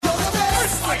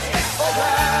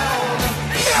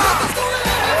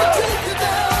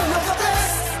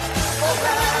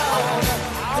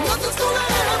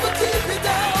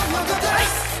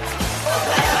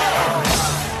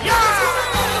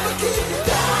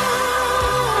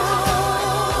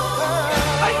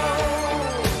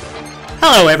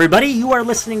Hello, everybody. You are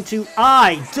listening to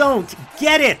I Don't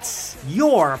Get It,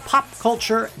 your pop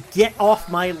culture Get Off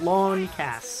My Lawn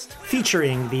cast,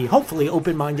 featuring the hopefully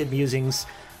open-minded musings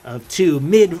of two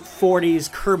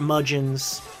mid-40s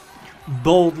curmudgeons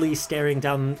boldly staring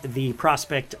down the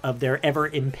prospect of their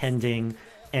ever-impending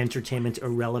entertainment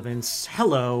irrelevance.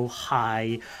 Hello,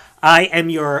 hi. I am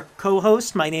your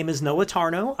co-host. My name is Noah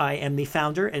Tarnow. I am the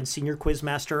founder and senior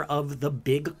quizmaster of The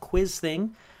Big Quiz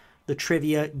Thing, the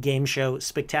trivia game show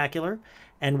spectacular.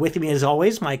 And with me, as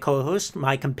always, my co-host,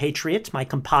 my compatriot, my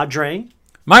compadre.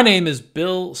 My name is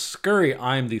Bill Scurry.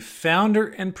 I'm the founder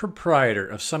and proprietor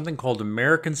of something called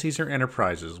American Caesar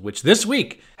Enterprises, which this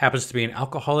week happens to be an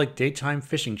alcoholic daytime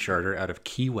fishing charter out of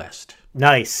Key West.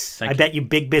 Nice. I bet you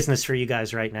big business for you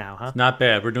guys right now, huh? Not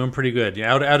bad. We're doing pretty good.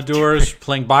 Yeah, outdoors,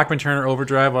 playing Bachman Turner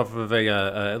Overdrive off of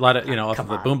a lot of off of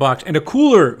a boombox, and a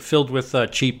cooler filled with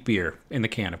cheap beer in the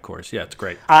can, of course. Yeah, it's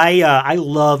great. I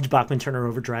loved Bachman Turner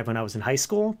Overdrive when I was in high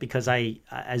school because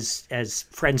as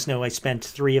friends know, I spent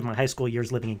 3 of my high school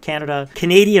years living in Canada.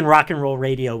 Canadian rock and roll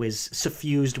radio is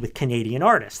suffused with Canadian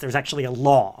artists. There's actually a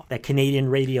law that Canadian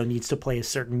radio needs to play a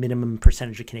certain minimum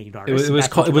percentage of Canadian artists. It was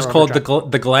called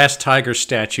the Glass Tiger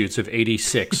Statutes of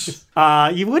 86.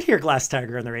 You would hear Glass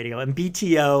Tiger on the radio. And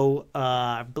BTO,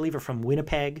 I believe, are from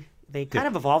Winnipeg. They kind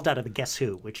of evolved out of the Guess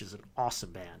Who, which is an awesome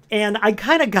band. And I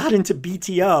kind of got into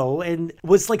BTO and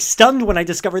was like stunned when I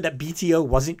discovered that BTO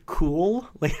wasn't cool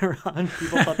later on.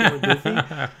 People thought they were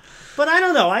goofy. But I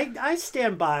don't know. I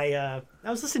stand by. I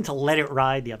was listening to Let It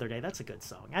Ride the other day. That's a good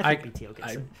song. I think BTO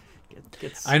gets it.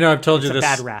 I know I've told you this.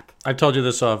 Bad rap. I've told you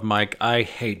this off mic. I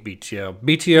hate BTO.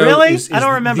 BTO really? is I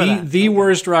don't remember the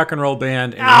worst rock and roll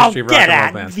band in the history of rock and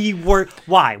roll bands. The worst.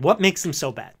 Why? What makes them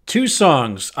so bad? 2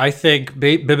 songs, I think.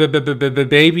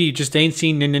 Baby, you just ain't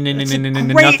seen nothing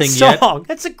yet.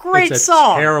 That's a great song. It's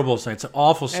a terrible song. It's an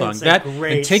awful song. It's a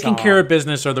great and Taking song. Care of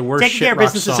Business are the worst Taking shit Care of rock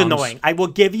Business songs. is annoying. I will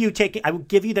give you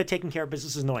that Taking Care of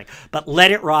Business is annoying. But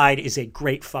Let It Ride is a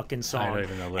great fucking song. I don't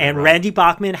even know Let It And Ride. Randy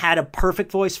Bachman had a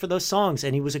perfect voice for those songs,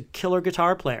 and he was a killer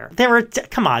guitar player.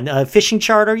 Come on, Fishing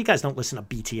Charter. You guys don't listen to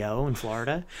BTO in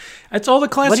Florida. It's all the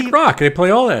classic rock. They play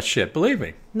all that shit. Believe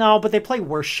me. No, but they play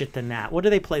worse shit than that. What do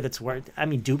they play that's worse? I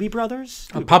mean, Doobie Brothers?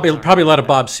 Probably a lot of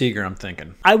Bob Seger, I'm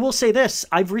thinking. I will say this.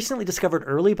 I've recently discovered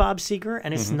early Bob Seger,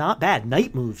 and it's not bad.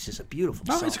 Night Moves is a beautiful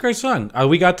song. Oh, it's a great song.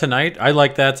 We Got Tonight. I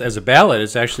like that as a ballad.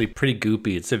 It's actually pretty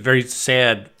goopy. It's a very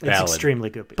sad ballad. It's extremely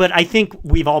goopy. But I think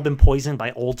we've all been poisoned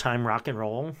by old-time rock and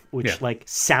roll, which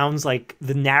sounds like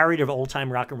the narrative of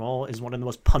old-time rock and roll is one of the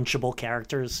most punchable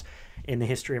characters in the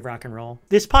history of rock and roll.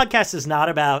 This podcast is not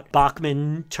about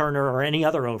Bachman, Turner, or any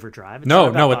other Overdrive.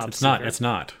 It's not. It's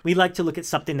not. We like to look at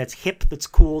something that's hip, that's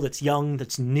cool, that's young,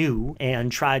 that's new,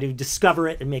 and try to discover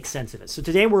it and make sense of it. So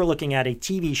today we're looking at a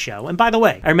TV show. And by the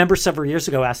way, I remember several years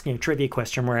ago asking a trivia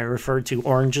question where I referred to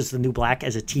Orange is the New Black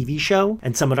as a TV show,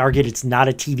 and someone argued it's not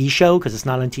a TV show because it's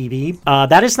not on TV.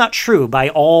 That is not true. By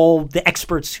all the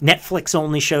experts,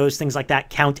 Netflix-only shows, things like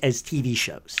that, count as TV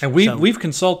shows. And we've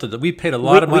consulted. We've paid a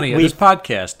lot of money. This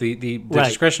podcast, the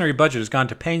discretionary budget has gone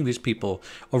to paying these people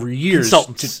over years.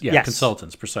 Consultants.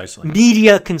 Consultants, precisely.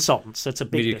 Media consultants. That's a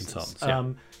big Media business.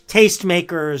 consultants,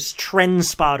 Tastemakers, trend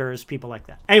spotters, people like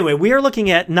that. Anyway, we are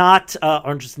looking at not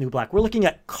Orange is the New Black. We're looking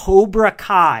at Cobra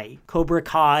Kai. Cobra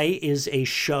Kai is a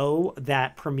show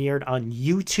that premiered on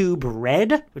YouTube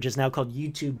Red, which is now called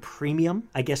YouTube Premium.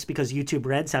 I guess because YouTube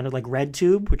Red sounded like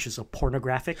RedTube, which is a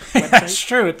pornographic website. That's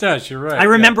true, it does. You're right. I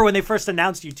remember when they first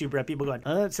announced YouTube Red, people going,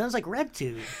 it sounds like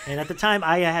RedTube. And at the time,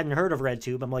 I hadn't heard of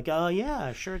RedTube. I'm like, oh,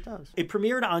 yeah, sure it does. It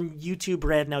premiered on YouTube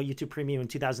Red, now YouTube Premium in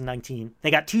 2019.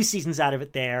 They got 2 seasons out of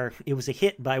it there. It was a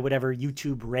hit by whatever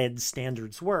YouTube Red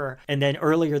standards were. And then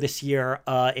earlier this year,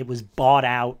 it was bought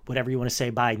out, whatever you want to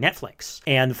say, by Netflix.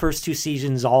 And the first 2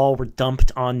 seasons all were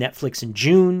dumped on Netflix in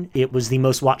June. It was the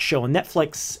most watched show on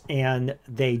Netflix. And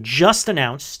they just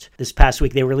announced this past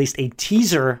week, they released a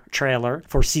teaser trailer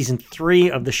for season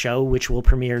 3 of the show, which will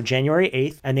premiere January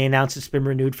 8th. And they announced it's been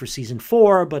renewed for season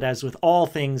 4. But as with all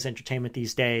things entertainment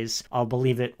these days, I'll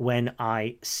believe it when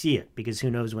I see it, because who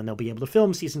knows when they'll be able to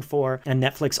film season 4. And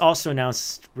Netflix also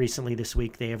announced recently this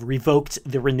week they have revoked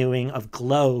the renewing of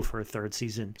Glow for a 3rd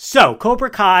season. So Cobra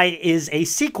Kai is a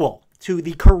sequel to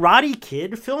the Karate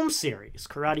Kid film series.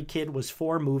 Karate Kid was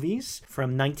 4 movies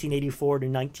from 1984 to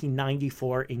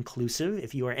 1994 inclusive.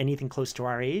 If you are anything close to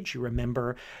our age, you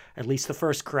remember at least the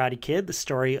first Karate Kid, the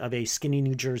story of a skinny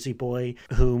New Jersey boy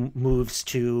who moves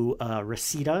to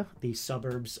Reseda, the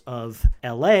suburbs of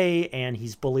LA, and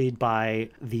he's bullied by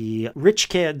the rich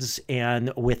kids,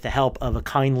 and with the help of a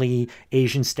kindly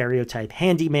Asian stereotype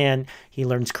handyman, he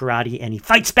learns karate and he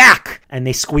fights back. And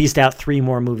they squeezed out 3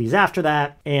 more movies after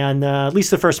that, and at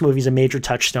least the first movie is a major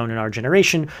touchstone in our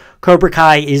generation. Cobra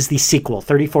Kai is the sequel.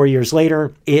 34 years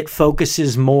later, it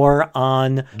focuses more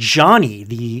on Johnny,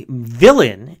 the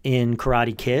villain in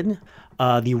Karate Kid,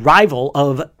 the rival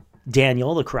of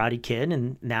Daniel, the Karate Kid,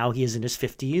 and now he is in his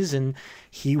 50s, and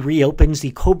he reopens the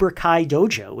Cobra Kai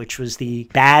dojo, which was the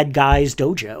bad guys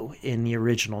dojo in the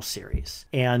original series.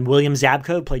 And William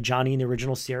Zabka, who played Johnny in the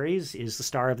original series, is the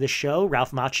star of this show.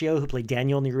 Ralph Macchio, who played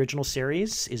Daniel in the original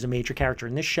series, is a major character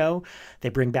in this show. They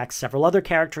bring back several other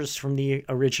characters from the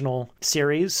original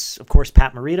series. Of course,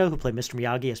 Pat Morita, who played Mr.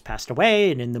 Miyagi, has passed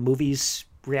away, and in the movies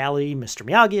reality, Mr.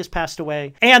 Miyagi has passed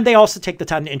away. And they also take the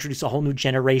time to introduce a whole new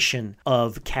generation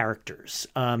of characters.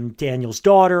 Daniel's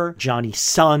daughter, Johnny's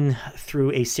son,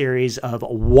 through a series of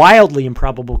wildly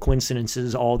improbable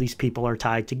coincidences, all these people are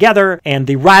tied together, and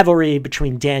the rivalry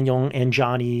between Daniel and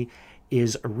Johnny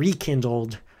is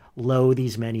rekindled lo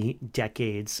these many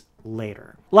decades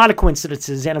later. A lot of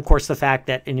coincidences, and of course the fact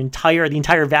that the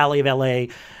entire Valley of LA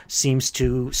seems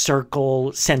to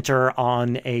center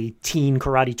on a teen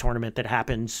karate tournament that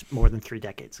happened more than 3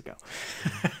 decades ago.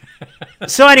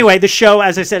 So anyway, the show,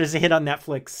 as I said, is a hit on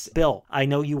Netflix. Bill, I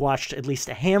know you watched at least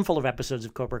a handful of episodes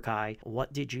of Cobra Kai.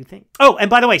 What did you think? Oh, and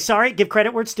by the way, sorry, give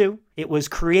credit where it's due. It was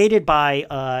created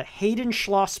by Hayden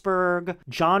Schlossberg,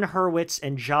 John Hurwitz,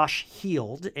 and Josh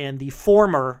Heald, and the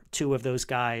former 2 of those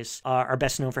guys are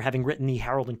best known for having written the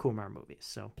Harold and Kumar movies.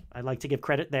 So I'd like to give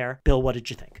credit there. Bill, what did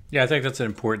you think? Yeah, I think that's an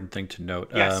important thing to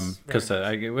note. Yes, because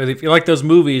if you like those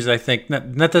movies, I think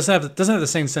that doesn't have the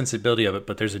same sensibility of it,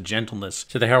 but there's a gentleness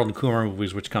to the Harold and Kumar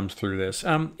movies which comes through this.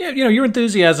 Your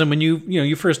enthusiasm when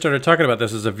you first started talking about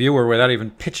this as a viewer without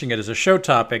even pitching it as a show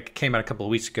topic came out a couple of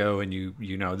weeks ago, and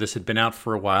this had been out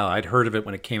for a while. I'd heard of it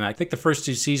when it came out. I think the first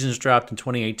 2 seasons dropped in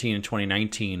 2018 and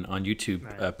 2019 on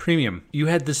YouTube Premium. You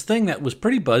had this thing that was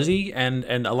pretty buzzy, and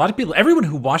a lot of people, everyone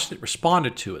who watched it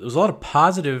responded to it. There was a lot of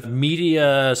positive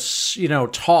media,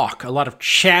 talk, a lot of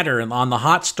chatter on the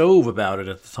hot stove about it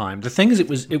at the time. The thing is, it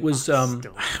was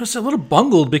a little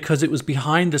bungled because it was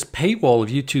behind this paywall of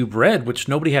YouTube Red, which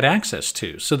nobody had access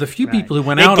to. So the few people who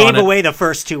went out on it, they gave away the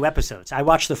first 2 episodes. I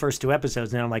watched the first 2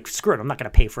 episodes, and I'm like, screw it, I'm not going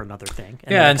to pay for another thing.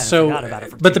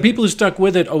 But the people who stuck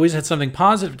with it always had something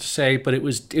positive to say. But it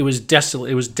was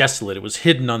desolate. It was desolate. It was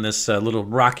hidden on this little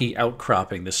rocky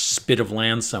outcropping, this spit of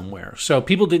land somewhere. So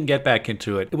people didn't get back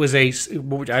into it. It was I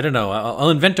don't know. I'll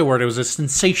invent a word. It was a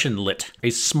sensation lit, a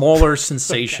smaller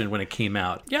sensation when it came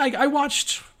out. Yeah, I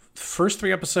watched first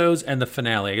 3 episodes and the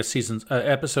finale. I guess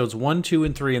episodes 1, 2,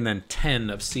 and 3, and then 10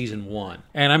 of season 1.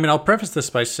 And I mean, I'll preface this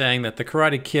by saying that the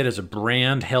Karate Kid as a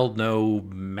brand held no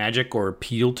magic or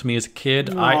appeal to me as a kid.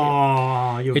 You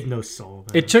have no soul.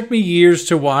 Man. It took me years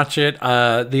to watch it.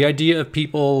 The idea of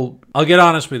people, I'll get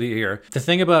honest with you here. The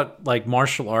thing about like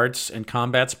martial arts and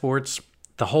combat sports,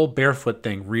 the whole barefoot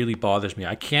thing really bothers me.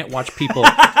 I can't watch people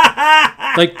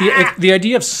like the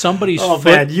idea of somebody's foot.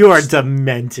 Man, you are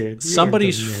demented.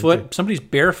 Somebody's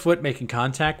barefoot making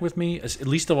contact with me, at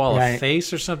least a wall of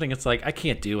face or something. It's like I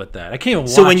can't deal with that. I can't even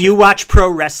watch. So when you watch pro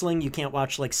wrestling, you can't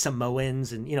watch like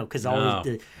Samoans and because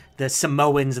always the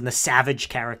Samoans and the savage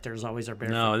characters always are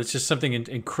barefoot. No, it's just something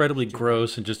incredibly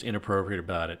gross and just inappropriate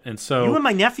about it. And so you and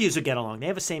my nephews would get along. They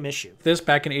have the same issue. This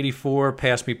back in '84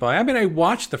 passed me by. I mean, I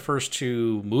watched the first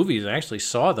 2 movies. I actually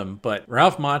saw them, but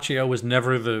Ralph Macchio was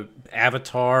never the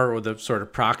avatar or the sort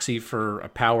of proxy for a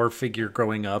power figure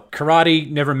growing up.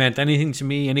 Karate never meant anything to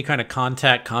me. Any kind of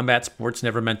combat sports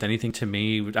never meant anything to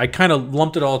me. I kind of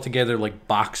lumped it all together like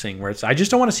boxing, where I just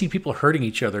don't want to see people hurting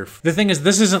each other. The thing is,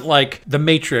 this isn't like The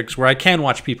Matrix, where I can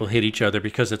watch people hit each other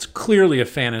because it's clearly a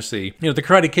fantasy. The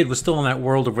Karate Kid was still in that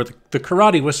world of where the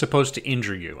karate was supposed to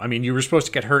injure you. I mean, you were supposed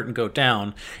to get hurt and go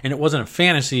down, and it wasn't a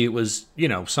fantasy. It was,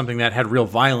 something that had real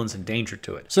violence and danger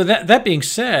to it. So that being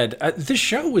said, this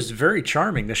show was very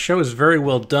charming. The show is very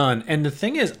well done. And the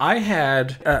thing is, I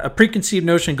had a preconceived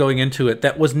notion going into it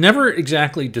that was never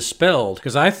exactly dispelled,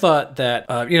 because I thought that,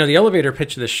 the elevator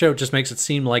pitch of this show just makes it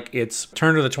seem like it's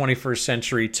turn of the 21st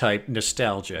century type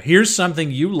nostalgia. Here's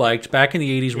something you liked back in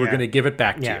the 80s. We're going to give it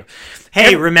back to you.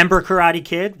 Hey, remember Karate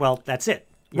Kid? Well, that's it.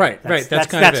 Right. That's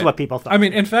kind that's of it. what people thought. I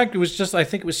mean, in fact, it was just, I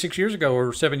think it was 6 years ago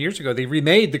or 7 years ago, they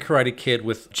remade The Karate Kid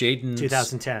with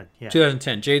 2010. Yeah.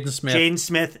 2010. Jaden Smith. Jaden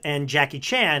Smith and Jackie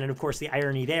Chan, and of course the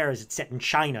irony there is it's set in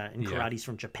China and karate's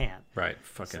from Japan. Right.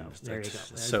 Fucking. So, there you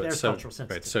go. There's cultural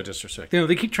sensitivity. Right. So disrespectful. You know,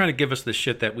 they keep trying to give us the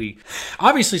shit that we.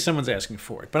 Obviously, someone's asking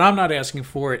for it, but I'm not asking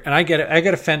for it, and I get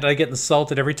offended. I get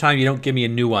insulted every time you don't give me a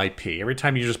new IP. Every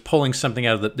time you're just pulling something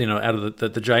out of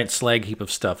the giant slag heap of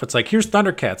stuff. It's like, here's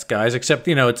Thundercats, guys. Except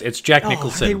it's Jack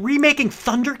Nicholson. Are they remaking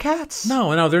Thundercats?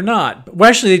 No, they're not. Well,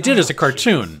 actually, they did as a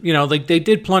cartoon. Geez. They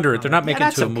did plunder it. They're not making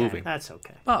it into a movie. That's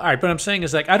okay. Well, all right, but I'm saying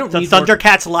is like, I don't need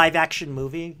Thundercats live action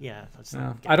movie. Yeah,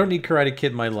 I don't need Karate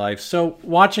Kid in my life. So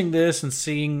watching this and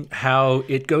seeing how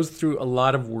it goes through a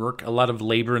lot of work, a lot of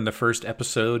labor in the first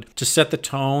episode to set the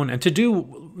tone and to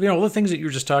do all the things that you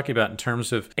were just talking about in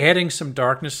terms of adding some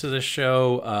darkness to the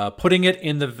show, putting it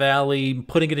in the valley,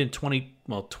 putting it in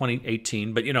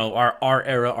 2018, but our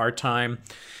era, our time.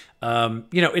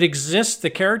 It exists.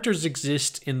 The characters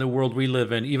exist in the world we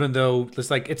live in, even though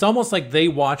it's almost like they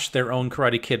watch their own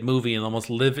Karate Kid movie and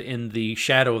almost live in the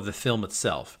shadow of the film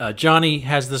itself. Johnny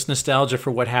has this nostalgia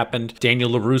for what happened. Daniel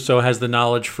LaRusso has the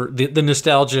knowledge for the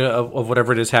nostalgia of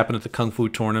whatever it is happened at the Kung Fu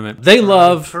tournament. They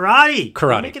love karate.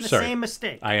 You're making the same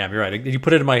mistake. I am. You're right. You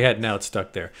put it in my head. Now it's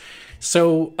stuck there.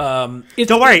 So don't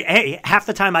worry. Hey, half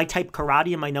the time I type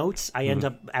karate in my notes, I end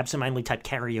up absentmindedly type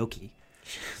karaoke.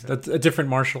 That's a different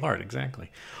martial art,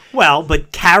 exactly. Well,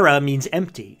 but kara means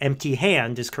empty. Empty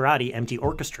hand is karate. Empty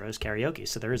orchestra is karaoke.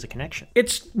 So there is a connection.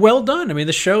 It's well done. I mean,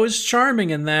 the show is charming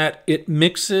in that it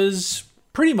mixes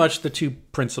pretty much the two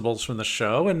principles from the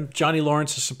show. And Johnny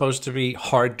Lawrence is supposed to be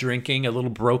hard drinking, a little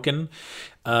broken.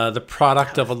 The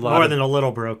product of a lot more than a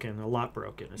little broken, a lot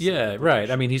broken. Yeah,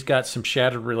 right. I mean, he's got some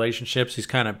shattered relationships. He's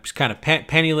kind of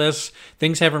penniless.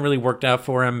 Things haven't really worked out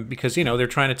for him because they're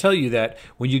trying to tell you that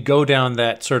when you go down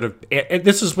that sort of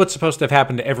this is what's supposed to have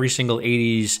happened to every single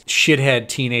 80s shithead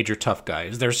teenager tough guy.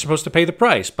 Is they're supposed to pay the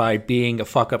price by being a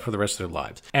fuck up for the rest of their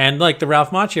lives. And like the Ralph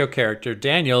Macchio character,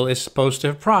 Daniel is supposed to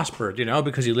have prospered,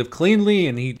 because he lived cleanly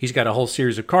and he's got a whole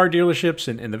series of car dealerships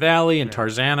in the valley and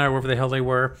Tarzana, or wherever the hell they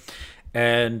were.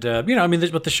 And,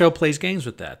 but the show plays games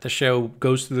with that. The show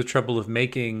goes through the trouble of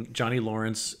making Johnny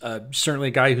Lawrence certainly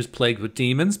a guy who's plagued with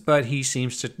demons, but he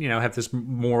seems to, have this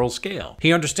moral scale.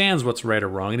 He understands what's right or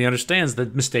wrong, and he understands the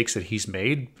mistakes that he's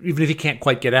made, even if he can't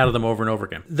quite get out of them over and over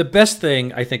again. The best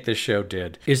thing I think this show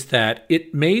did is that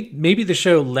it made maybe the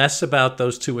show less about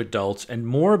those two adults and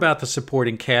more about the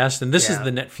supporting cast, and this is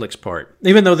the Netflix part.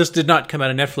 Even though this did not come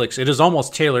out of Netflix, it is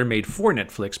almost tailor-made for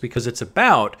Netflix because it's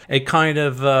about a kind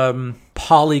of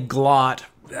polyglot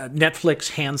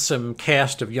Netflix handsome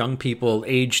cast of young people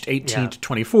aged 18 to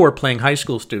 24 playing high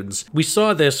school students. We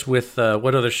saw this with,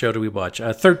 what other show do we watch?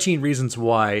 13 Reasons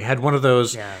Why had one of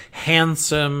those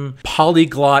handsome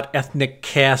polyglot ethnic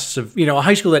casts of, a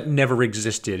high school that never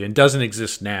existed and doesn't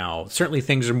exist now. Certainly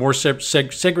things are more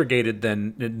segregated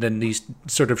than these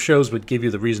sort of shows would give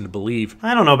you the reason to believe.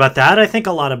 I don't know about that. I think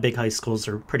a lot of big high schools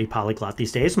are pretty polyglot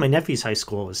these days. My nephew's high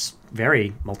school is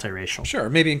very multiracial. Sure,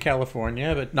 maybe in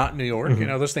California, but not in New York.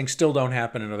 Mm-hmm. Those things still don't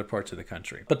happen in other parts of the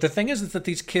country. But the thing is that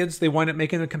these kids, they wind up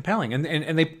making it compelling.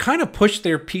 And they kind of push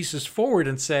their pieces forward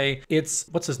and say, it's,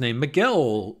 what's his name?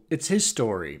 Miguel, it's his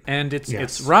story. And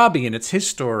it's Robbie, and it's his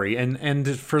story.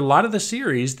 And for a lot of the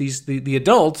series, the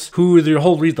adults who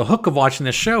the hook of watching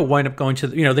this show wind up going to,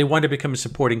 they wind up becoming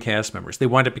supporting cast members. They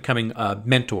wind up becoming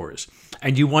mentors.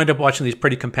 And you wind up watching these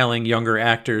pretty compelling younger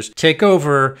actors take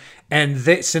over. And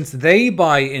since they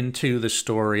buy into the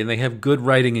story and they have good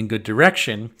writing and good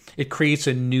direction, it creates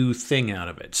a new thing out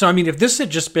of it. So, I mean, if this had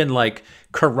just been like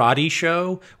karate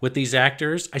show with these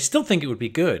actors, I still think it would be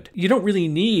good. You don't really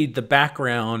need the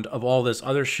background of all this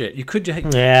other shit. You could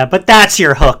just... Yeah, but that's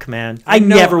your hook, man. I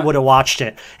never would have watched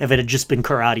it if it had just been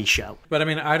karate show. But I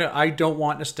mean, I don't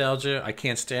want nostalgia. I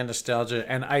can't stand nostalgia.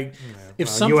 And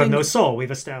you have no soul.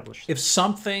 We've established. If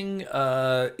something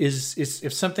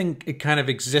if something it kind of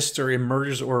exists or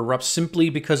emerges or erupts simply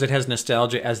because it has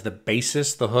nostalgia as the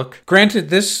basis, the hook. Granted,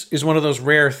 this is one of those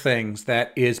rare things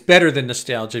that is better than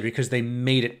nostalgia because they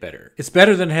made it better. It's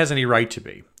better than it has any right to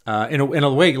be. In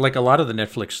a way, like a lot of the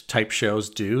Netflix type shows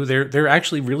do, they're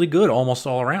actually really good almost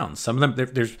all around. Some of them,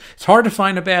 it's hard to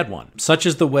find a bad one. Such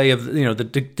is the way of the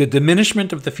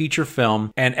diminishment of the feature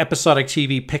film and episodic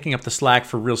TV picking up the slack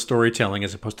for real storytelling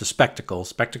as opposed to spectacle.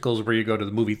 Spectacle is where you go to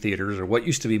the movie theaters or what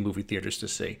used to be movie theaters to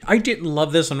see. I didn't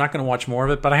love this. I'm not going to watch more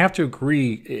of it, but I have to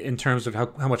agree in terms of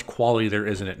how much quality there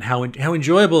is in it and how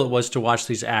enjoyable it was to watch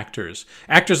these actors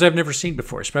I've never seen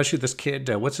before, especially this kid.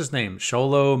 What's his name?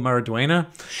 Xolo Maridueña.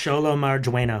 Xolo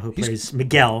Maridueña, who plays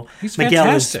Miguel. He's Miguel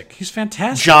fantastic. He's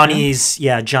fantastic.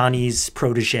 Johnny's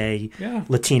protege,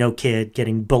 Latino kid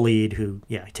getting bullied who,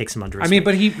 he takes him under his wing.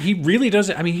 But he really does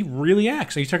it. I mean, he really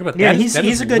acts. So you talk about that. He's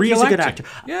a good actor.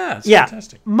 Yeah, it's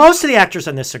fantastic. Most of the actors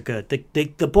on this are good.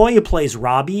 The boy who plays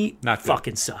Robbie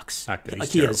fucking sucks. Not good.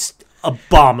 He is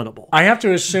abominable. I have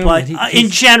to assume but in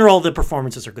general the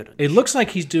performances are good. It looks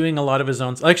like he's doing a lot of his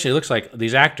own. Actually, it looks like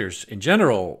these actors in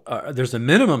general, there's a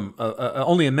minimum,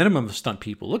 only a minimum of stunt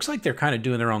people. It looks like they're kind of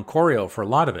doing their own choreo for a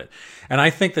lot of it. And I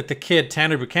think that the kid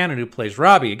Tanner Buchanan who plays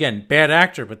Robbie, again, bad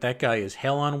actor, but that guy is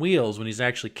hell on wheels when he's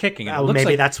actually kicking. And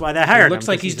maybe that's why they hired him. It looks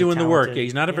like he's doing the work.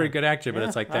 He's not a very good actor, but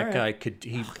it's like that guy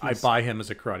I buy him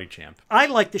as a karate champ. I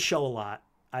like the show a lot.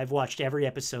 I've watched every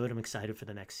episode. I'm excited for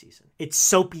the next season. It's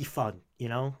soapy fun,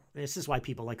 This is why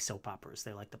people like soap operas.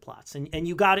 They like the plots. And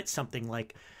you got it something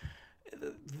like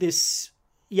this.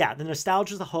 Yeah, the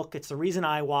nostalgia is the hook. It's the reason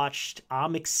I watched.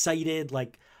 I'm excited.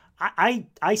 Like, I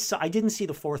didn't see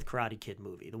the fourth Karate Kid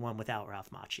movie, the one without Ralph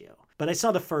Macchio. But I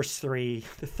saw the first three.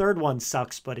 The third one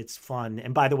sucks, but it's fun.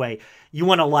 And by the way, you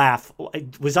want to laugh.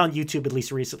 It was on YouTube at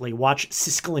least recently. Watch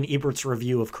Siskel and Ebert's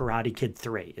review of Karate Kid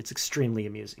 3. It's extremely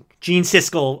amusing. Gene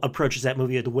Siskel approaches that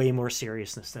movie with way more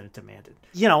seriousness than it demanded.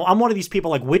 I'm one of these people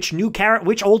like, which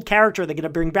old character are they going to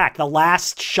bring back? The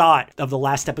last shot of the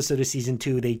last episode of season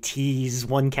 2, they tease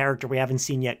one character we haven't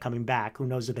seen yet coming back. Who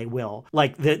knows if they will?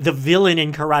 Like the villain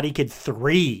in Karate Kid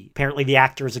 3. Apparently the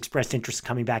actor has expressed interest in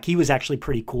coming back. He was actually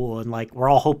pretty cool, and like we're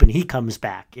all hoping he comes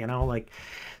back,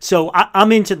 So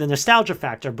I'm into the nostalgia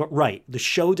factor, but the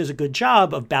show does a good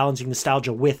job of balancing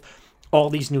nostalgia with all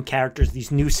these new characters,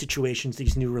 these new situations,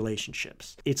 these new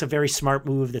relationships. It's a very smart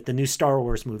move that the new Star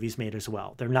Wars movies made as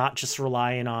well. They're not just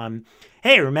relying on,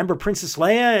 hey, remember Princess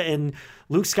Leia and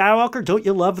Luke Skywalker? Don't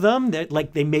you love them?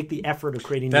 They make the effort of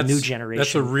creating the new generation.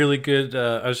 That's a really good,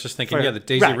 I was just thinking,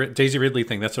 the Daisy Ridley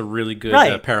thing, that's a really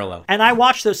good parallel. And I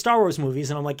watched those Star Wars movies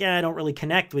and I'm like, I don't really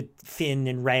connect with Finn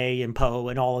and Rey and Poe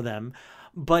and all of them.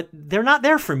 But they're not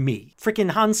there for me.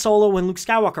 Freaking Han Solo and Luke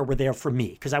Skywalker were there for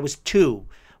me because I was 2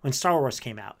 when Star Wars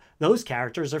came out. Those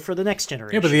characters are for the next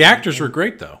generation. Yeah, but the actors were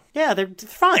great, though. Yeah, they're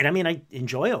fine. I mean, I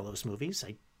enjoy all those movies.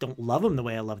 I don't love them the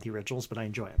way I love the originals, but I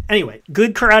enjoy them. Anyway,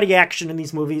 good karate action in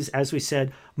these movies, as we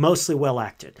said, mostly well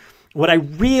acted. What I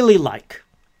really like,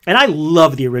 and I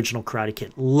love the original Karate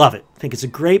Kid. Love it. I think it's a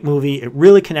great movie. It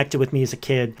really connected with me as a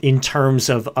kid in terms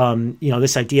of,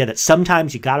 this idea that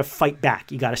sometimes you got to fight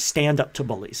back. You got to stand up to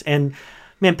bullies. And,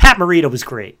 man, Pat Morita was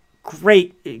great.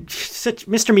 Great. Such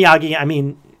Mr. Miyagi, I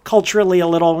mean, culturally a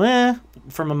little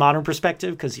from a modern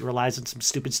perspective because he relies on some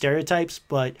stupid stereotypes,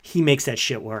 but he makes that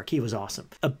shit work. He was awesome.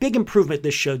 A big improvement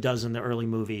this show does in the early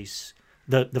movies,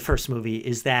 the first movie,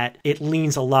 is that it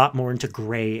leans a lot more into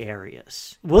gray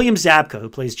areas. William Zabka, who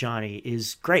plays Johnny,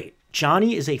 is great.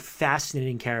 Johnny is a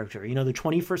fascinating character. The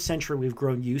 21st century, we've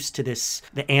grown used to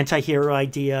the anti-hero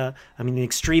idea. I mean, the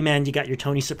extreme end, you got your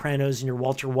Tony Sopranos and your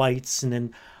Walter Whites, and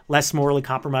then less morally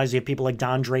compromised, you have people like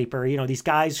Don Draper, these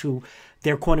guys who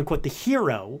they're quote unquote the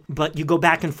hero, but you go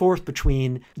back and forth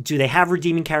between, do they have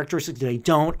redeeming characteristics? Do they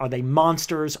don't? Are they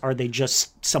monsters? Are they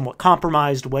just somewhat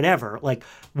compromised? Whatever. Like,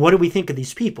 what do we think of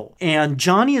these people? And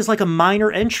Johnny is like a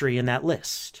minor entry in that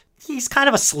list. He's kind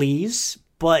of a sleaze,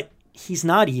 but he's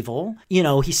not evil. He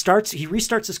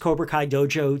restarts his Cobra Kai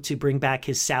dojo to bring back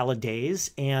his salad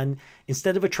days. And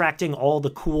instead of attracting all the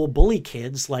cool bully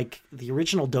kids like the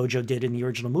original dojo did in the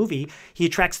original movie, he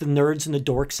attracts the nerds and the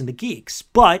dorks and the geeks.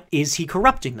 But is he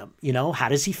corrupting them? How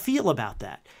does he feel about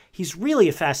that? He's really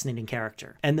a fascinating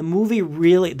character. And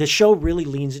the show really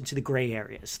leans into the gray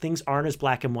areas. Things aren't as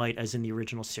black and white as in the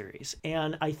original series.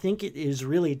 And I think it is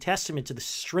really a testament to the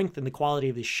strength and the quality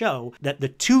of this show that the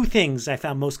two things I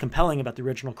found most compelling about the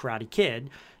original Karate Kid,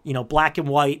 black and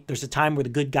white, there's a time where the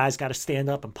good guys got to stand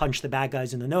up and punch the bad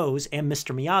guys in the nose, and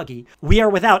Mr. Miyagi. We are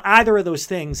without either of those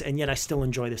things, and yet I still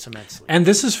enjoy this immensely. And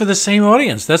this is for the same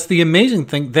audience. That's the amazing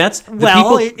thing.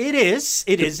 It is,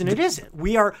 and it isn't.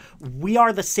 We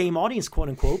are the same audience, quote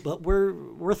unquote, but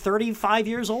we're 35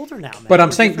 years older now, man. But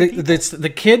I'm saying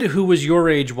the kid who was your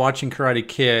age watching Karate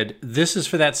Kid, this is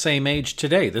for that same age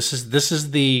today. This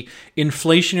is the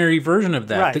inflationary version of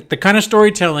that. Right. The kind of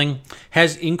storytelling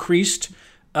has increased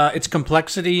its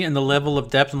complexity and the level of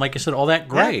depth, and like I said, all that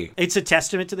gray. Yeah. It's a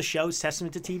testament to the show. It's a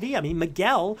testament to TV. I mean,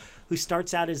 Miguel, who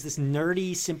starts out as this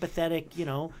nerdy, sympathetic,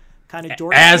 kind of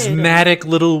dorky asthmatic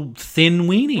little thin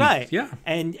weenie. Right. Yeah.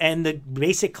 And the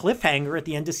basic cliffhanger at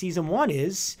the end of season 1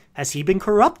 is, has he been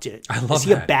corrupted? I love Is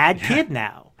he that. a bad kid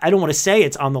now? I don't want to say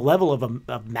it's on the level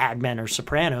of Mad Men or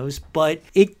Sopranos, but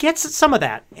it gets at some of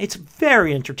that. It's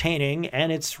very entertaining,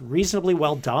 and it's reasonably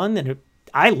well done, and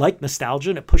I like nostalgia,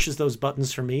 and it pushes those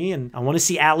buttons for me. And I want to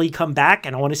see Allie come back,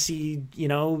 and I want to see,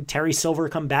 Terry Silver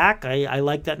come back. I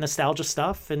like that nostalgia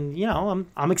stuff. And,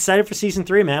 I'm excited for season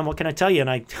 3, man. What can I tell you? And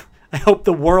I hope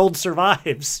the world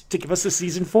survives to give us a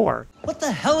season 4. What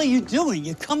the hell are you doing?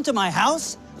 You come to my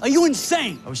house? Are you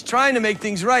insane? I was trying to make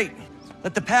things right.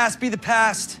 Let the past be the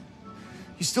past.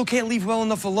 You still can't leave well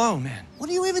enough alone, man. What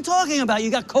are you even talking about? You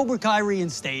got Cobra Kai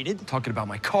reinstated. I'm talking about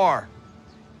my car.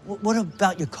 What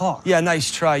about your car? Yeah,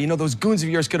 nice try. Those goons of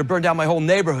yours could have burned down my whole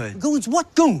neighborhood. Goons?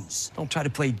 What goons? Don't try to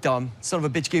play dumb. Son of a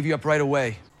bitch gave you up right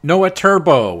away. Noah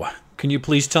Turbo, can you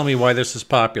please tell me why this is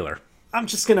popular? I'm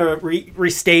just going to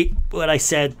restate what I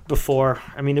said before.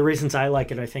 I mean, the reasons I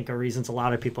like it, I think, are reasons a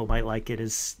lot of people might like it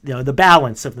is, the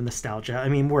balance of the nostalgia. I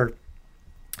mean, we're,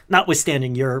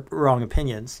 notwithstanding your wrong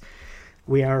opinions,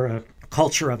 we are a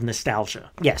culture of nostalgia.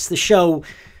 Yes, the show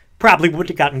probably would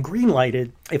have gotten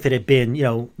greenlighted if it had been,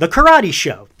 the Karate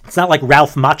Show. It's not like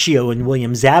Ralph Macchio and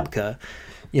William Zabka,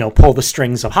 pull the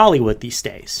strings of Hollywood these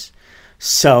days.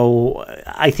 So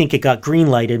I think it got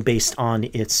greenlighted based on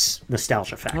its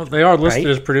nostalgia factor. Well, they are listed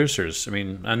right? as producers. I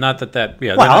mean, not that they're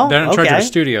Well, not in charge of okay. the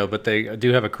studio, but they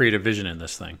do have a creative vision in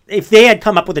this thing. If they had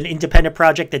come up with an independent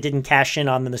project that didn't cash in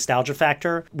on the nostalgia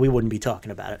factor, we wouldn't be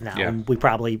talking about it now. Yeah. And we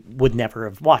probably would never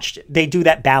have watched it. They do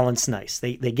that balance nice.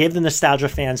 They give the nostalgia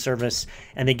fan service,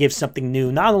 and they give something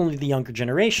new, not only to the younger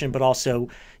generation, but also,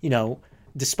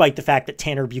 despite the fact that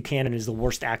Tanner Buchanan is the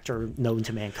worst actor known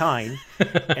to mankind,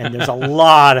 and there's a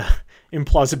lot of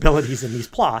implausibilities in these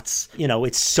plots,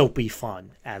 it's soapy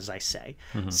fun, as I say.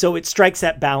 Mm-hmm. So it strikes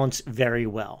that balance very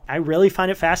well. I really find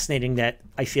it fascinating that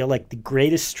I feel like the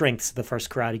greatest strengths of the first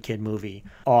Karate Kid movie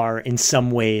are in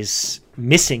some ways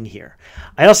missing here.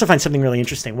 I also find something really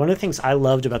interesting. One of the things I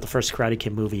loved about the first Karate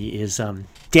Kid movie is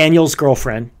Daniel's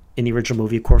girlfriend in the original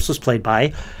movie, of course, was played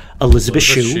by Elizabeth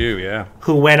Shue, yeah.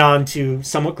 who went on to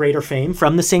somewhat greater fame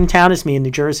from the same town as me in New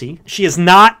Jersey. She has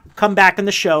not come back in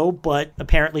the show, but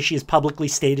apparently she has publicly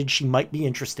stated she might be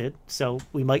interested. So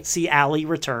we might see Allie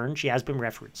return. She has been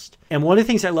referenced. And one of the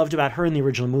things I loved about her in the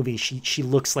original movie, she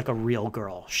looks like a real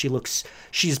girl.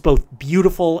 She's both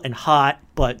beautiful and hot,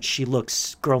 but she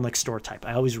looks girl next door type.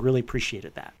 I always really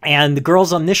appreciated that. And the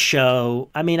girls on this show,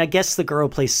 I mean, I guess the girl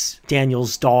who plays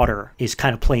Daniel's daughter is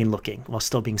kind of plain looking while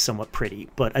still being somewhat pretty,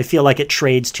 but I feel like it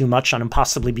trades too much on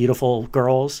impossibly beautiful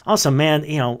girls. Also, man,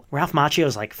 Ralph Macchio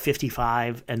is like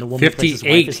 55, and the woman who plays his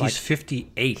wife is like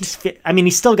 58.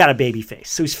 He's still got a baby face,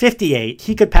 so he's 58.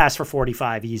 He could pass for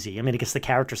 45 easy. I mean, I guess the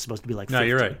character's supposed to be like 50. No,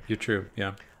 you're right. You're true.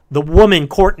 Yeah. The woman,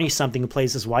 Courtney something, who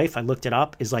plays his wife, I looked it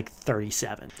up, is like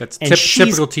 37. That's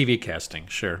typical TV casting,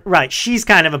 sure. Right. She's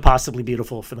kind of impossibly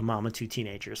beautiful for the mom of two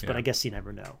teenagers, but Yeah. I guess you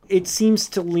never know. It seems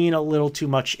to lean a little too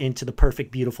much into the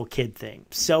perfect, beautiful kid thing.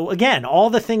 So again, all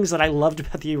the things that I loved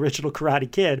about the original Karate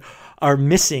Kid are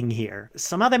missing here.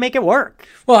 Somehow they make it work.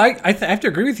 Well, I have to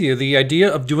agree with you. The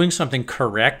idea of doing something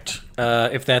correct,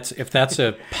 if that's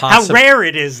a How possible... rare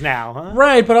it is now, huh?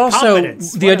 Right, but also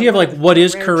Confidence. the idea of like what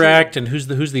is rare correct and who's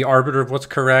the arbiter of what's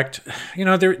correct.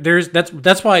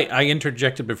 That's why I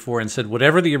interjected before and said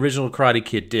whatever the original Karate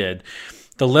Kid did,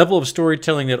 the level of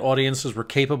storytelling that audiences were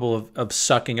capable of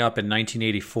sucking up in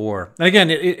 1984. And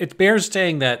again, it bears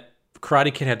saying that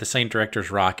Karate Kid had the same director as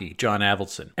Rocky, John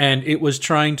Avildsen. And it was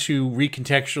trying to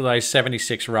recontextualize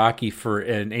 76 Rocky for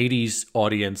an 80s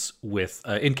audience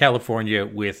in California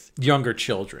with younger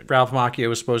children. Ralph Macchio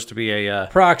was supposed to be a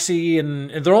proxy, and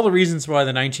there are all the reasons why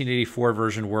the 1984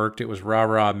 version worked. It was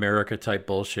rah-rah America type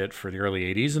bullshit for the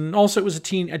early 80s. And also it was a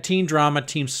teen drama,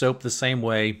 teen soap the same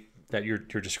way that you're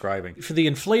describing. For the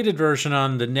inflated version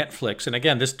on the Netflix, and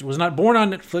again, this was not born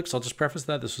on Netflix, I'll just preface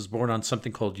that. This was born on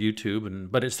something called YouTube,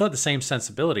 but it still had the same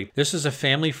sensibility. This is a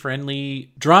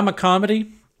family-friendly drama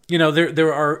comedy.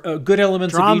 There are good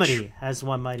elements of each. Dramedy, as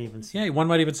one might even say. Yeah, one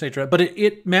might even say drama. But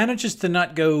it manages to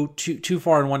not go too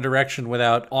far in one direction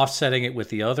without offsetting it with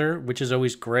the other, which is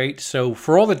always great. So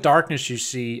for all the darkness you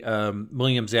see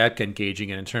William Zabka engaging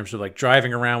in terms of like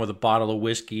driving around with a bottle of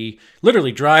whiskey,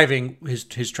 literally driving his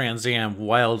Trans Am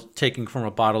while taking from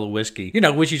a bottle of whiskey,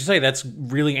 which you say that's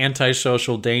really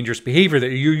antisocial, dangerous behavior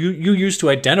that you used to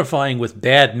identifying with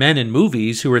bad men in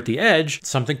movies who are at the edge.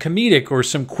 Something comedic or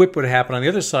some quip would happen on the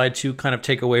other side to kind of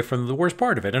take away from the worst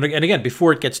part of it. And again,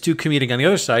 before it gets too comedic on the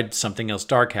other side, something else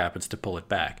dark happens to pull it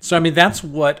back. So, I mean, that's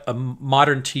what a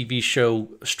modern TV show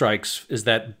strikes, is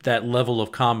that level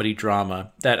of comedy drama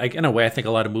that, in a way, I think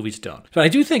a lot of movies don't. But I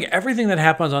do think everything that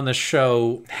happens on this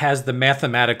show has the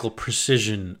mathematical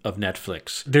precision of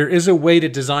Netflix. There is a way to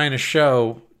design a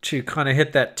show to kind of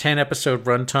hit that 10 episode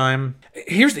runtime.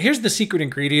 Here's the secret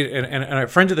ingredient, and a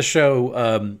friend of the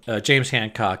show, James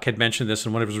Hancock, had mentioned this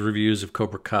in one of his reviews of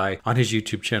Cobra Kai on his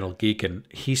YouTube channel, Geekin'.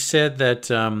 He said that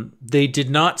they did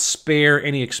not spare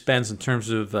any expense in terms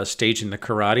of staging the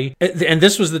karate, and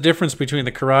this was the difference between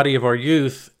the karate of our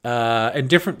youth and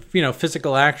different,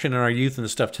 physical action in our youth and the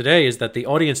stuff today, is that the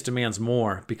audience demands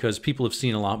more because people have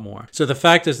seen a lot more. So the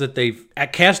fact is that they've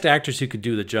cast actors who could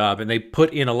do the job, and they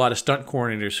put in a lot of stunt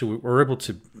coordinators who were able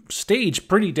to stage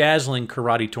pretty dazzling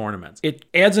karate tournaments. It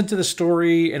adds into the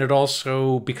story, and it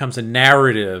also becomes a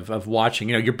narrative of watching.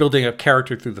 You're building a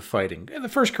character through the fighting. And the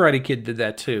first Karate Kid did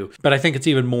that too, but I think it's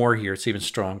even more here. It's even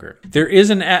stronger. There is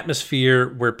an atmosphere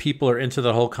where people are into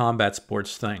the whole combat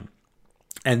sports thing.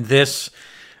 And this,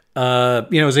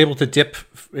 is able to dip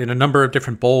in a number of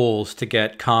different bowls to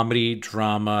get comedy,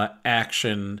 drama,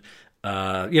 action,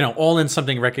 all in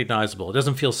something recognizable. It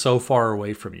doesn't feel so far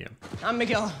away from you. I'm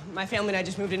Miguel. My family and I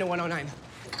just moved into 109.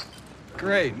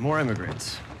 Great, more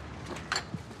immigrants.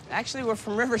 Actually, we're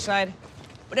from Riverside.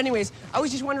 But anyways, I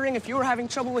was just wondering if you were having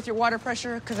trouble with your water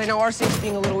pressure, because I know our state's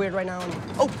being a little weird right now.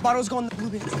 Oh, bottle's going to the blue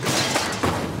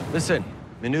bins. Listen,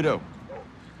 Menudo.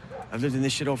 I've lived in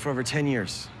this shithole for over 10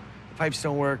 years. The pipes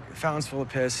don't work, the fountain's full of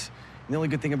piss, and the only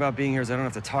good thing about being here is I don't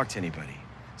have to talk to anybody.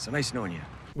 So nice knowing you.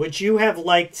 Would you have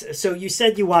liked... So you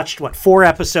said you watched, 4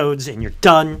 episodes and you're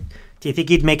done. Do you think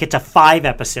you'd make it to 5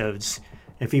 episodes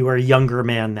if you were a younger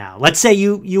man now? Let's say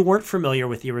you weren't familiar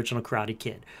with the original Karate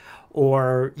Kid,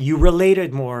 or you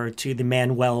related more to the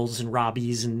Manuels and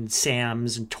Robbies and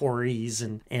Sams and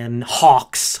Torys and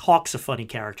Hawks. Hawk's a funny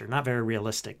character. Not very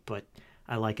realistic, but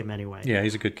I like him anyway. Yeah,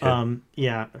 he's a good kid.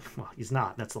 Yeah, well, he's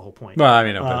not. That's the whole point. Well, I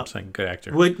mean, but I'm saying good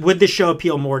actor. Would the show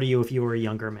appeal more to you if you were a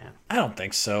younger man? I don't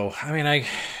think so. I mean, I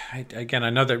again,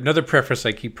 another preface.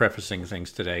 I keep prefacing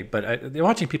things today, but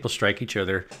watching people strike each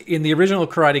other. In the original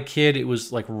Karate Kid, it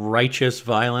was like righteous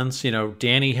violence.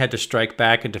 Danny had to strike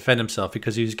back and defend himself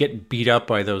because he was getting beat up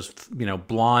by those,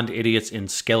 blonde idiots in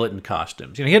skeleton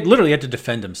costumes. He literally had to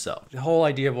defend himself. The whole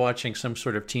idea of watching some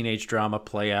sort of teenage drama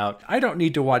play out. I don't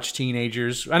need to watch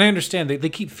teenagers, and I understand they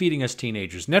keep feeding us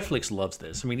teenagers. Netflix loves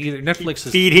this. I mean, either Netflix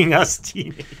is feeding us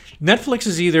teenagers. The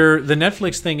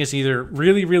Netflix thing is either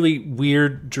really, really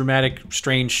weird, dramatic,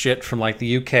 strange shit from like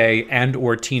the UK and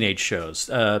or teenage shows,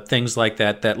 things like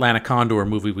that Lana Condor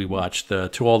movie we watched, To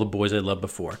All the Boys I Loved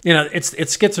Before.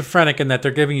 It's schizophrenic in that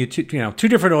they're giving you two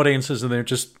different audiences, and they're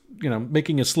just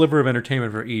making a sliver of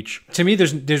entertainment for each. To me,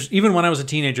 there's even when I was a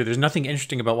teenager, there's nothing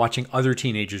interesting about watching other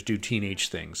teenagers do teenage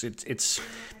things.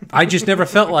 I just never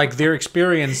felt like their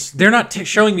experience. They're not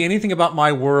showing me anything about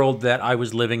my world that I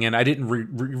was living in. I didn't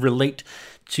relate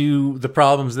to the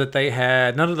problems that they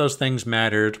had. None of those things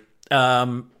mattered.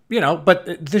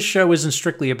 But this show isn't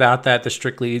strictly about that.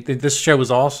 This show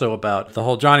is also about the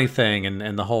whole Johnny thing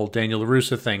and the whole Daniel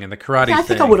LaRusso thing and the karate thing. I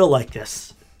think I would have liked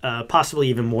this, possibly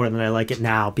even more than I like it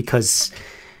now, because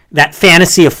that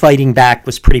fantasy of fighting back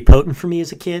was pretty potent for me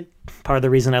as a kid. Part of the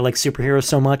reason I like superheroes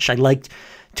so much. I liked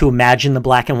to imagine the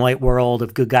black and white world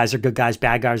of good guys are good guys,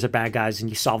 bad guys are bad guys, and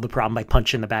you solve the problem by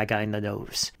punching the bad guy in the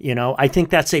nose. I think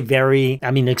that's a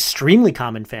extremely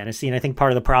common fantasy, and I think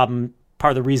part of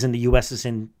the reason the U.S. is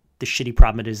in the shitty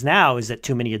problem it is now is that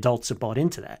too many adults have bought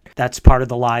into that. That's part of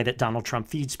the lie that Donald Trump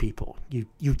feeds people.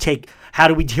 You take, how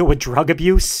do we deal with drug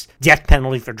abuse? Death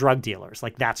penalty for drug dealers.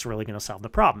 Like, that's really going to solve the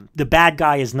problem. The bad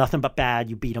guy is nothing but bad.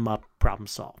 You beat him up, problem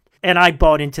solved. And I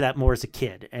bought into that more as a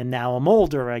kid. And now I'm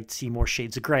older, I see more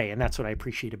shades of gray. And that's what I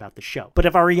appreciate about the show. But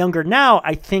if I were younger now,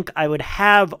 I think I would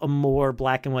have a more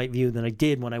black and white view than I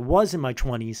did when I was in my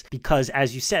 20s. Because,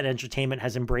 as you said, entertainment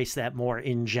has embraced that more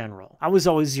in general. I was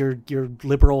always your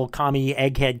liberal, commie,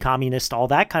 egghead, communist, all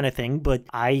that kind of thing. But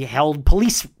I held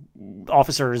police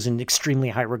officers in extremely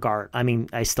high regard. I mean,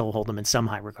 I still hold them in some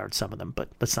high regard, some of them, but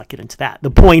let's not get into that.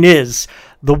 The point is,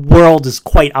 the world is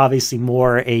quite obviously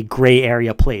more a gray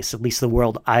area place, at least the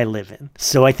world I live in.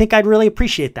 So I think I'd really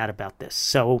appreciate that about this.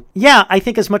 So yeah, I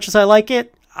think as much as I like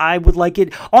it, I would like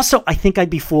it. Also, I think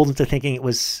I'd be fooled into thinking it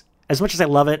was, as much as I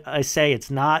love it, I say it's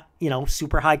not,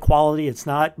 super high quality. It's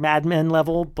not Mad Men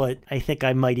level, but I think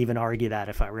I might even argue that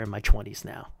if I were in my 20s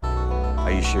now.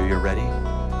 Are you sure you're ready?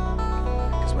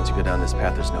 Because once you go down this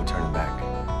path, there's no turning back.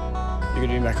 You're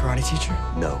gonna be my karate teacher?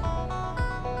 No.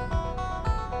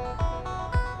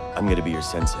 I'm gonna be your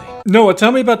sensei. Noah,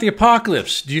 tell me about the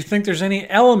apocalypse. Do you think there's any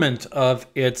element of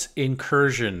its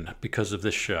incursion because of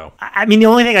this show? I mean, the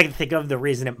only thing I can think of, the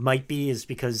reason it might be, is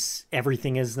because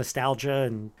everything is nostalgia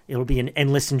and it'll be an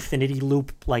endless infinity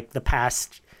loop, like the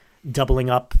past doubling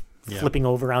up, flipping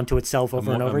over onto itself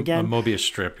over and over again. A Mobius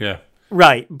strip, yeah.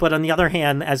 Right. But on the other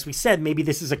hand, as we said, maybe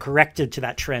this is a corrective to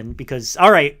that trend because,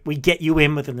 all right, we get you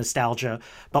in with the nostalgia,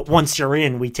 but once you're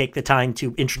in, we take the time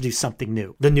to introduce something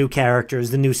new. The new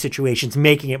characters, the new situations,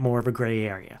 making it more of a gray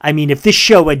area. I mean, if this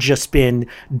show had just been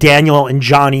Daniel and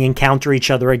Johnny encounter each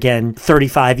other again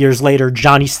 35 years later,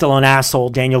 Johnny's still an asshole,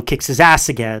 Daniel kicks his ass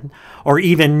again, or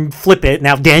even flip it,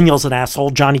 now Daniel's an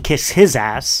asshole, Johnny kicks his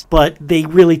ass, but they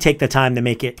really take the time to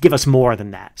make it, give us more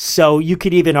than that. So you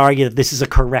could even argue that this is a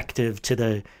corrective to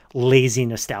the lazy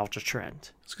nostalgia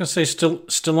trend. I was going to say,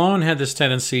 Stallone had this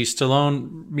tendency.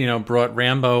 Stallone, brought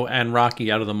Rambo and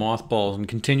Rocky out of the mothballs and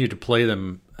continued to play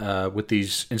them with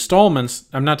these installments.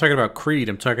 I'm not talking about Creed.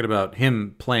 I'm talking about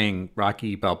him playing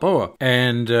Rocky Balboa.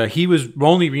 And he was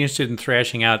only interested in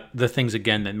thrashing out the things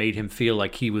again that made him feel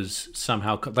like he was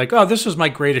somehow like, oh, this was my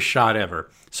greatest shot ever.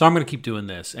 So I'm going to keep doing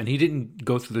this. And he didn't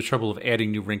go through the trouble of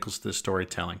adding new wrinkles to the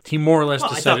storytelling. He more or less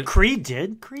decided... I thought Creed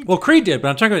did. Creed did, but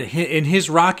I'm talking about in his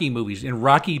Rocky movies. In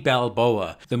Rocky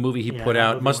Balboa, the movie he put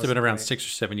out, must have been around 6 or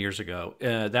 7 years ago.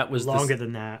 That was... Longer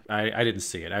than that. I didn't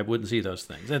see it. I wouldn't see those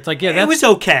things. It's like, yeah, it was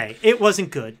okay. It wasn't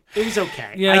good. It was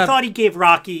okay. Yeah. I thought he gave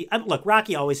Rocky... Look,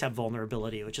 Rocky always had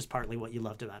vulnerability, which is partly what you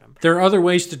loved about him. There are other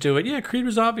ways to do it. Yeah, Creed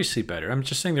was obviously better. I'm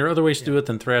just saying there are other ways to do it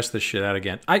than thrash this shit out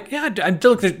again.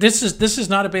 Look, this is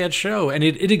not a bad show, and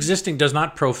it existing does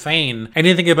not profane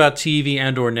anything about TV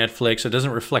and or Netflix. It doesn't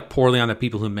reflect poorly on the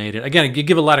people who made it. Again, you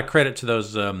give a lot of credit to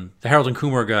those the Harold and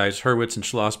Kumar guys, Hurwitz and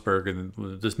Schlossberg,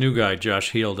 and this new guy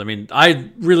Josh Heald. I mean, I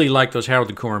really like those Harold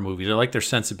and Kumar movies. I like their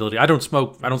sensibility. I don't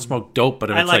smoke dope, but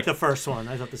I like the first one.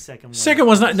 I thought the second one. Second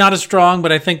one's not as strong,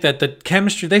 but I think that the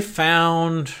chemistry they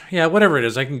found, whatever it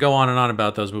is, I can go on and on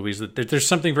about those movies. There's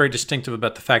something very distinctive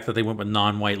about the fact that they went with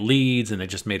non-white leads and they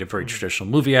just made a very traditional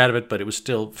movie out of it, but it was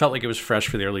still felt like it was fresh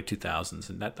for the early 2000s,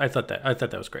 and I thought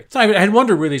that was great. So I had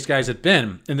wondered where these guys had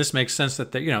been, and this makes sense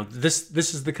that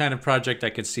this is the kind of project I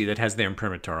could see that has their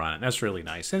imprimatur on it. That's really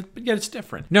nice, but yet it's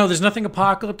different. No, there's nothing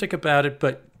apocalyptic about it,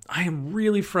 but I am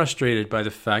really frustrated by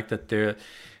the fact that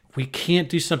we can't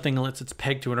do something unless it's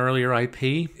pegged to an earlier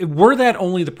IP. Were that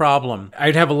only the problem,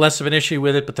 I'd have a less of an issue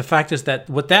with it, but the fact is that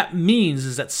what that means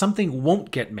is that something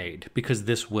won't get made because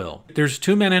this will. There's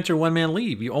 2 men enter, 1 man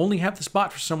leave. You only have the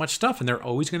spot for so much stuff, and they're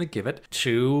always going to give it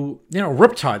to,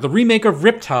 Riptide, the remake of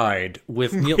Riptide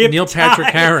with Neil Patrick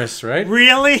Harris, right?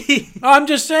 Really? I'm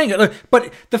just saying it.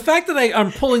 But the fact that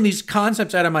I'm pulling these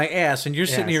concepts out of my ass, and you're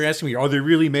sitting here asking me, are they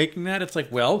really making that? It's like,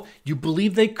 well, you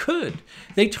believe they could.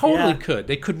 They totally could.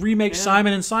 They could remake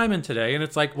Simon and Simon today, and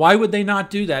it's like, why would they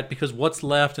not do that? Because what's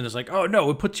left? And it's like, oh no,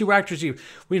 we put 2 actors.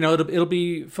 It'll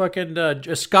be fucking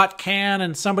Scott Caan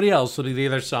and somebody else will be the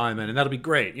other Simon, and that'll be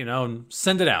great. And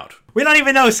send it out. We don't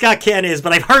even know who Scott Caan is,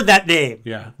 but I've heard that name.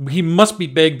 Yeah, he must be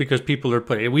big because people are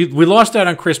putting. We lost out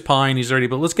on Chris Pine. He's already,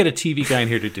 but let's get a TV guy in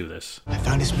here to do this. I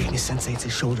found his weakness, Sensei. It's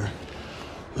his shoulder.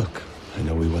 Look, I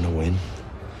know we want to win,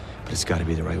 but it's got to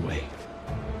be the right way.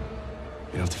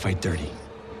 We don't have to fight dirty.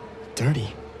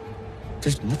 Dirty?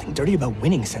 There's nothing dirty about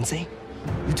winning, Sensei.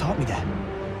 You taught me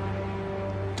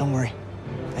that. Don't worry.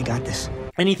 I got this.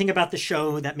 Anything about the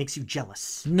show that makes you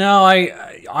jealous? No,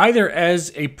 I either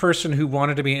as a person who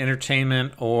wanted to be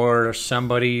entertainment or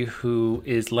somebody who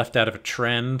is left out of a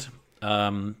trend.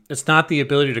 It's not the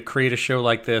ability to create a show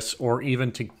like this or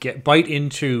even to bite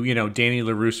into, Danny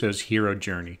LaRusso's hero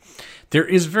journey. There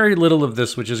is very little of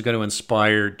this which is going to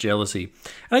inspire jealousy.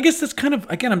 And I guess that's kind of,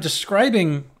 again, I'm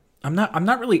describing... I'm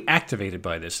not really activated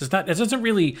by this. It doesn't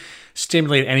really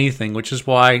stimulate anything, which is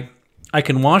why I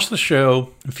can watch the show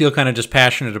and feel kind of just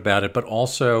passionate about it, but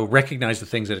also recognize the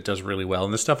things that it does really well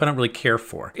and the stuff I don't really care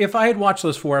for. If I had watched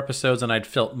those 4 episodes and I'd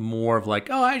felt more of like,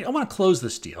 oh, I want to close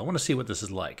this deal. I want to see what this is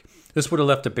like. This would have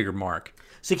left a bigger mark.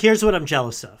 So here's what I'm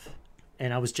jealous of.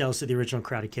 And I was jealous of the original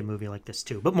Karate Kid movie like this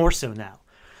too, but more so now.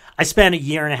 I spent a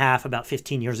year and a half, about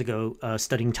 15 years ago,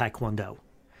 studying Taekwondo.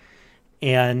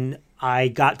 And I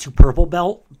got to purple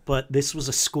belt, but this was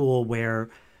a school where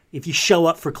if you show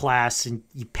up for class and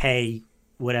you pay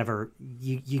whatever,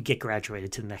 you get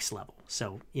graduated to the next level.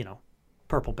 So,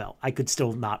 purple belt. I could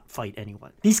still not fight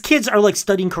anyone. These kids are like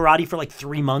studying karate for like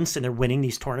 3 months and they're winning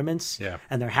these tournaments. Yeah.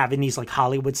 And they're having these like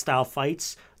Hollywood style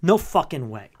fights. No fucking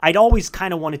way. I'd always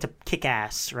kind of wanted to kick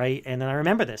ass, right? And then I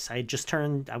remember this. I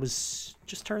was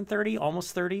just turned 30,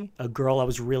 almost 30. A girl I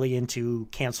was really into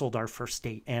canceled our first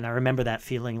date. And I remember that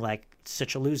feeling like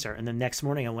such a loser. And the next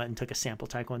morning I went and took a sample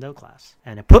Taekwondo class.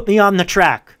 And it put me on the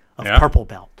track of purple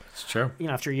belt. It's true.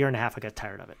 After a year and a half, I got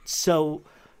tired of it. So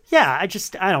Yeah,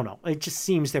 I don't know. It just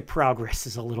seems their progress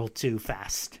is a little too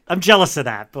fast. I'm jealous of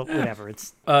that, but whatever.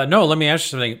 It's No, let me ask you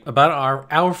something about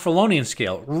our Filonian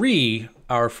scale.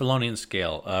 Our Filonian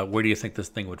scale. Where do you think this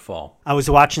thing would fall? I was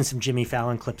watching some Jimmy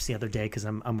Fallon clips the other day because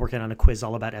I'm working on a quiz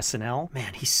all about SNL.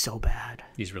 Man, he's so bad.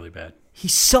 He's really bad.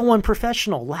 He's so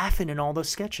unprofessional, laughing in all those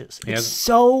sketches. Yes. It's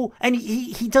so, and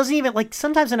he doesn't even, like,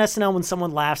 sometimes in SNL when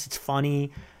someone laughs, it's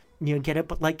funny. You get it,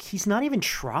 but like he's not even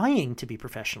trying to be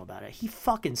professional about it. He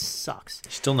fucking sucks.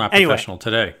 Still not Anyway, professional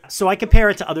today. So I compare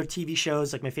it to other TV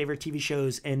shows, like my favorite TV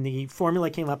shows, and the formula I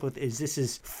came up with is this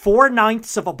is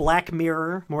 4/9 of a Black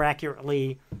Mirror, more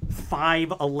accurately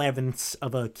 5/11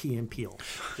 of a Key and Peele.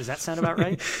 Does that sound about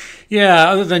right? Yeah,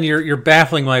 other than you're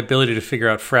baffling my ability to figure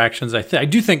out fractions, I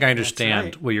do think I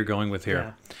understand what you're going with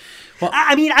here. Yeah. Well,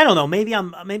 I mean, I don't know. Maybe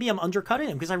I'm undercutting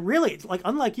him because I really, like,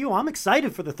 unlike you, I'm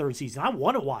excited for the third season. I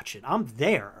want to watch it. I'm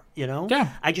there, you know? Yeah.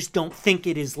 I just don't think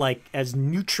it is, like, as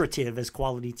nutritive as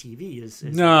quality TV is.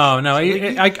 No. You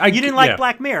didn't like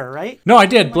Black Mirror, right? No, I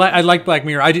did. I liked Black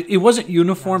Mirror. It wasn't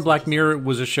uniform. Black Mirror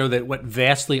was a show that went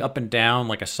vastly up and down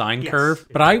like a sine curve.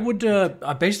 But I would,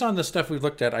 based on the stuff we've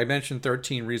looked at, I mentioned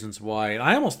 13 Reasons Why, and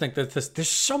I almost think that there's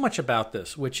so much about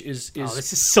this, which is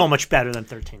this is so much better than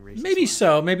 13 Reasons.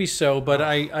 Maybe so. But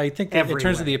I think that in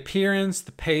terms of the appearance,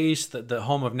 the pace, the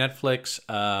home of Netflix,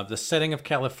 the setting of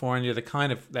California, the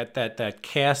kind of that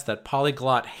cast, that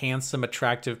polyglot, handsome,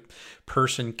 attractive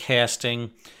person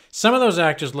casting. Some of those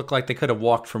actors look like they could have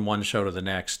walked from one show to the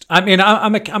next. I mean,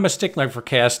 I'm a stickler for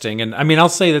casting, and I mean, I'll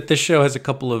say that this show has a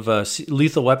couple of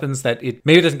lethal weapons that it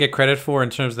maybe doesn't get credit for in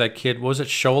terms of that kid. What was it,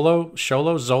 Zolo?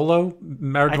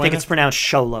 I think it's pronounced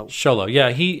Xolo.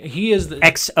 Yeah, he is the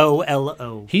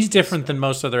XOLO. He's different than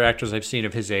most other actors I've seen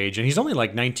of his age, and he's only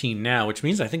like 19 now, which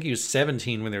means I think he was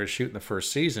 17 when they were shooting the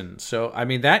first season. So I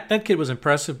mean, that kid was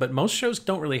impressive, but most shows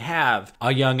don't really have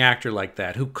a young actor like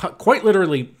that who quite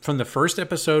literally from the first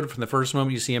episode. From the first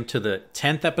moment you see him to the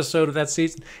 10th episode of that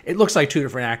season, it looks like two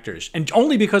different actors. And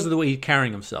only because of the way he's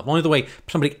carrying himself, only the way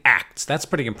somebody acts. That's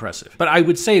pretty impressive. But I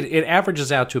would say it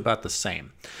averages out to about the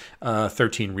same.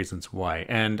 13 Reasons Why.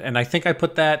 And I think I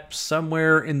put that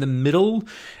somewhere in the middle,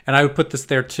 and I would put this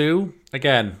there too.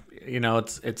 Again, you know,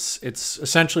 it's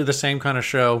essentially the same kind of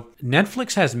show.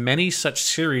 Netflix has many such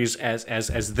series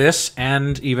as this,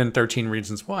 and even 13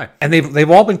 Reasons Why, and they've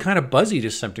all been kind of buzzy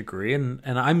to some degree. And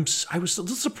I was a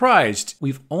little surprised.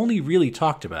 We've only really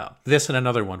talked about this and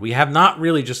another one. We have not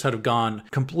really just sort of gone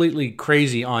completely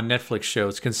crazy on Netflix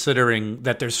shows, considering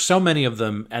that there's so many of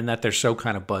them and that they're so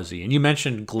kind of buzzy. And you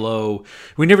mentioned Glow.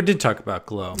 We never did talk about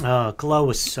Glow. Glow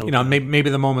was so. You know, maybe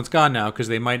the moment's gone now because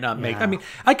they might not make. I mean,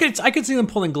 I could see them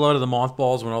pulling Glow to the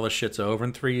mothballs when all this shit's over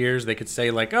in 3 years. They could say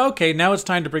like, okay, now it's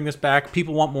time to bring this back.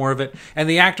 People want more of it, and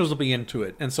the actors will be into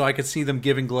it. And so I could see them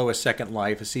giving Glow a second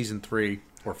life, a season 3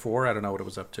 or 4. I don't know what it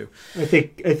was up to. I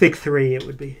think 3 it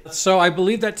would be. So I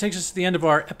believe that takes us to the end of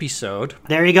our episode.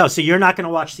 There you go. So you're not going to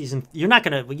watch season. You're not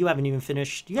going to. You haven't even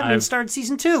finished. You haven't even started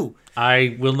season 2.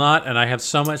 I will not, and I have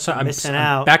so much. I'm missing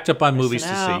out. I'm backed up on movies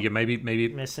to see. You maybe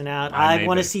missing out. I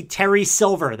want to see Terry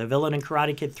Silver, the villain in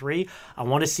Karate Kid 3. I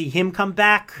want to see him come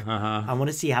back. I want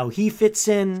to see how he fits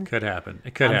in. Could happen.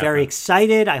 It could happen. I'm very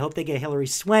excited. I hope they get Hilary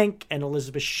Swank and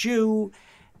Elizabeth Shue.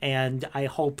 And I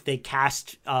hope they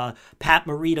cast Pat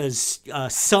Morita's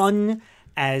son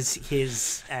as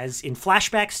in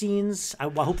flashback scenes. I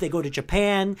hope they go to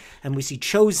Japan and we see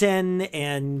Chozen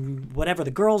and whatever the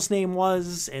girl's name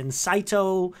was and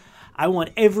Saito. I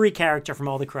want every character from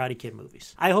all the Karate Kid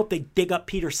movies. I hope they dig up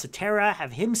Peter Cetera,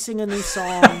 have him sing a new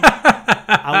song.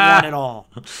 I want it all.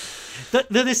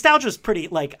 The nostalgia is pretty,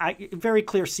 very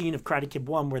clear scene of Karate Kid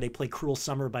 1 where they play Cruel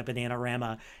Summer by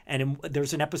Bananarama, and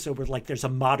there's an episode where there's a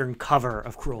modern cover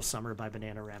of Cruel Summer by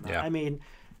Bananarama. Yeah. I mean,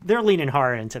 they're leaning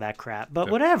hard into that crap, but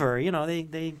whatever, you know,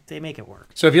 they make it work.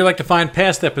 So if you'd like to find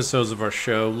past episodes of our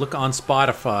show, look on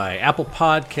Spotify, Apple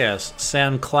Podcasts,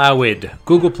 SoundCloud,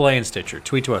 Google Play, and Stitcher.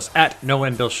 Tweet to us at Noah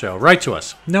and Bill Show. Write to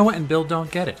us, Noah and Bill Don't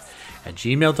Get It, at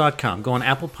gmail.com. Go on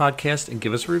Apple Podcast and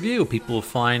give us a review. People will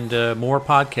find more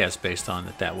podcasts based on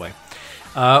it that way.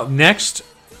 Next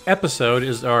episode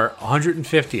is our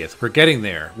 150th. We're getting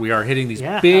there. We are hitting these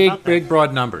big,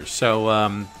 broad numbers.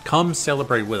 So come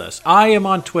celebrate with us. I am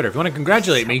on Twitter. If you want to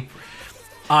congratulate me,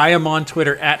 I am on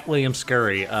Twitter at William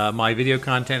Scurry. My video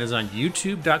content is on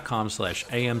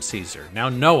youtube.com/AMCaesar. Now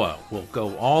Noah will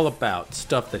go all about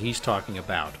stuff that he's talking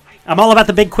about. I'm all about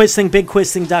the Big Quiz Thing,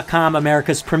 BigQuizThing.com,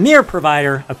 America's premier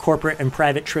provider of corporate and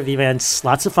private trivia events.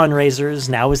 Lots of fundraisers.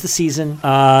 Now is the season.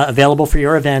 Available for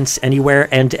your events anywhere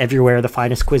and everywhere. The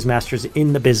finest quizmasters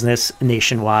in the business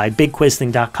nationwide.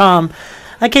 BigQuizThing.com.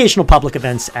 occasional public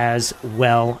events as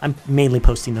well. I'm mainly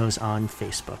posting those on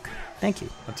Facebook. Thank you.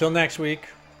 Until next week,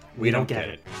 we don't get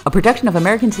it. A production of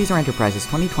American Caesar Enterprises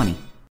 2020.